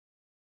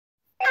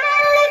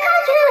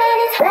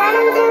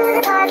Running through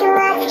the parking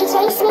lot, you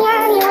chased me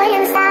and you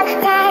wouldn't stop.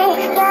 Dang,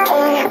 you're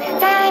in,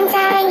 dang,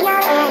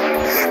 you're in.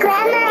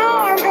 Grab my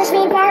hand, push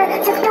me down,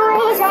 took the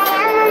words right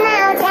out my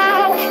mouth.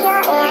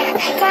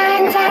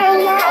 Dang,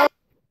 you're in.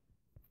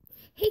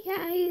 Hey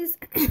guys,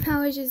 I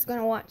was just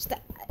gonna watch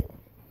that.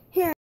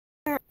 Here,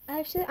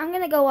 actually, I'm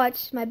gonna go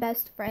watch my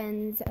best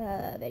friend's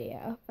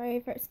video, very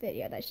first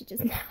video that she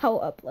just now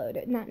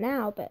uploaded. Not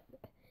now, but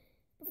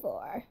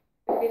before.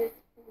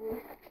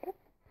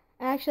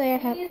 Actually, I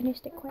have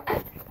finished it quick.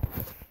 I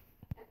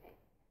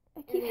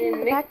keep hitting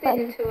the back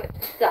button. Mix it into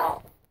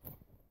itself.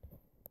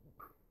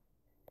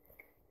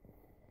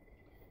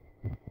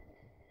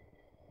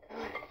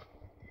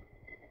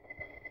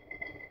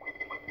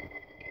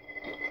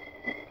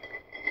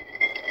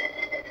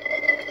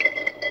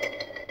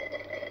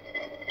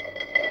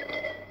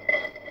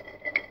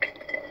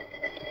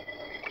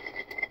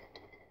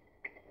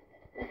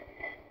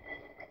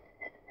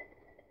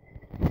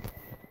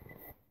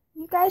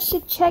 You guys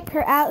should check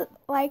her out,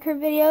 like her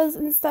videos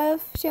and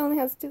stuff. She only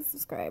has 2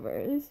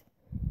 subscribers.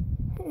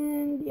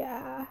 And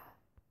yeah.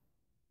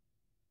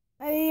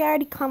 I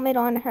already commented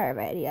on her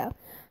video.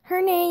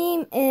 Her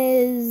name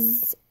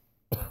is...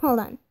 Hold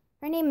on.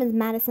 Her name is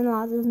Madison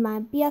Lazos,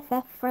 my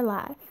BFF for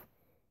life.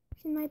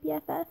 She's my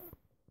BFF.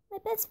 My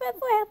best friend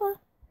forever.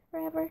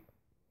 Forever.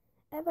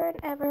 Ever and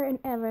ever and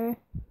ever.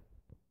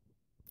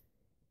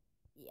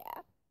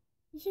 Yeah.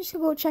 You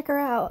should go check her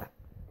out.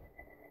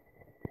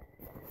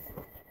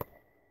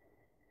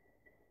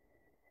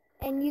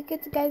 And you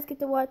guys get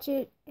to watch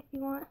it if you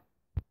want.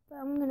 But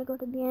I'm gonna go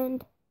to the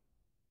end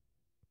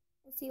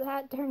and see how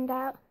it turned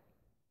out.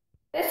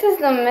 This is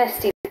the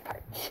messy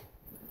part.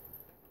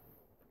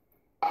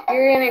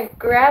 You're gonna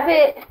grab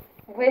it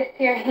with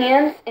your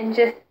hands and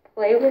just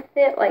play with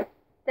it like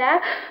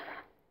that.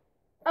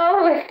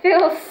 Oh, it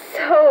feels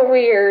so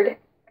weird.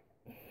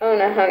 I don't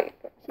know how you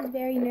feel. She's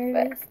very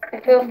nervous.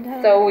 It feels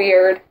so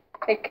weird.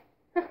 Like,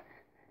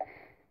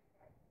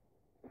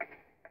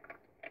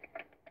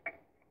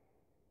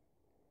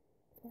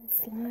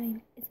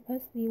 slime. It's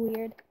supposed to be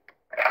weird.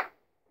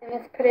 and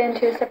let's put it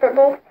into a separate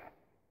bowl.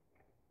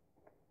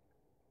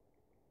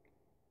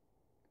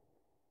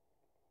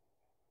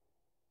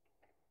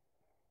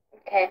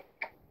 Okay.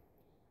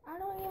 I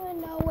don't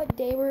even know what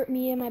day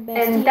me and my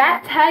bestie. And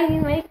that's how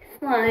you make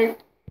slime.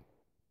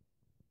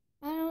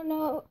 I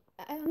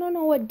don't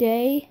know what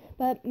day,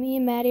 but me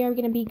and Maddie are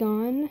gonna be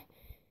gone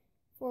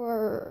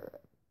for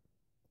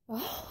a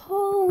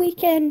whole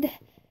weekend.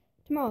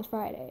 Tomorrow's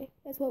Friday.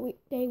 That's what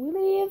day we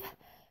leave,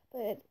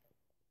 but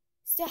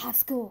still have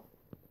school.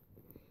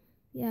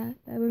 Yeah,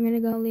 but we're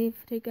gonna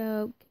leave to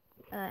go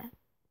on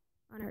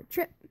our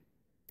trip,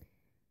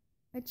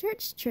 a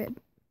church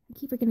trip. I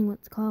keep forgetting what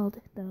it's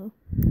called though.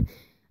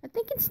 I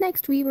think it's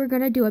next week. We're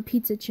gonna do a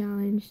pizza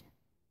challenge.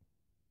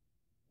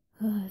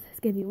 Oh, that's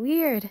gonna be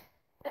weird.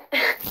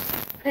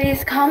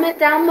 Please comment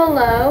down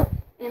below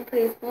and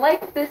please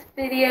like this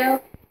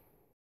video.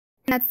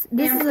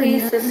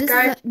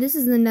 This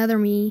is another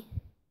me.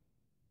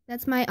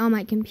 That's on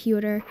my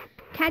computer.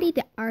 Caddy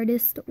the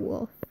Artist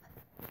Wolf.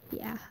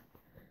 Yeah.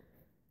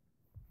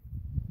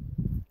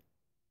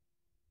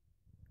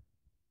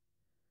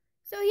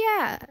 So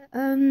yeah,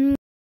 in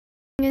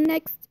the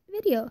next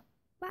video.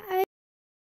 Bye.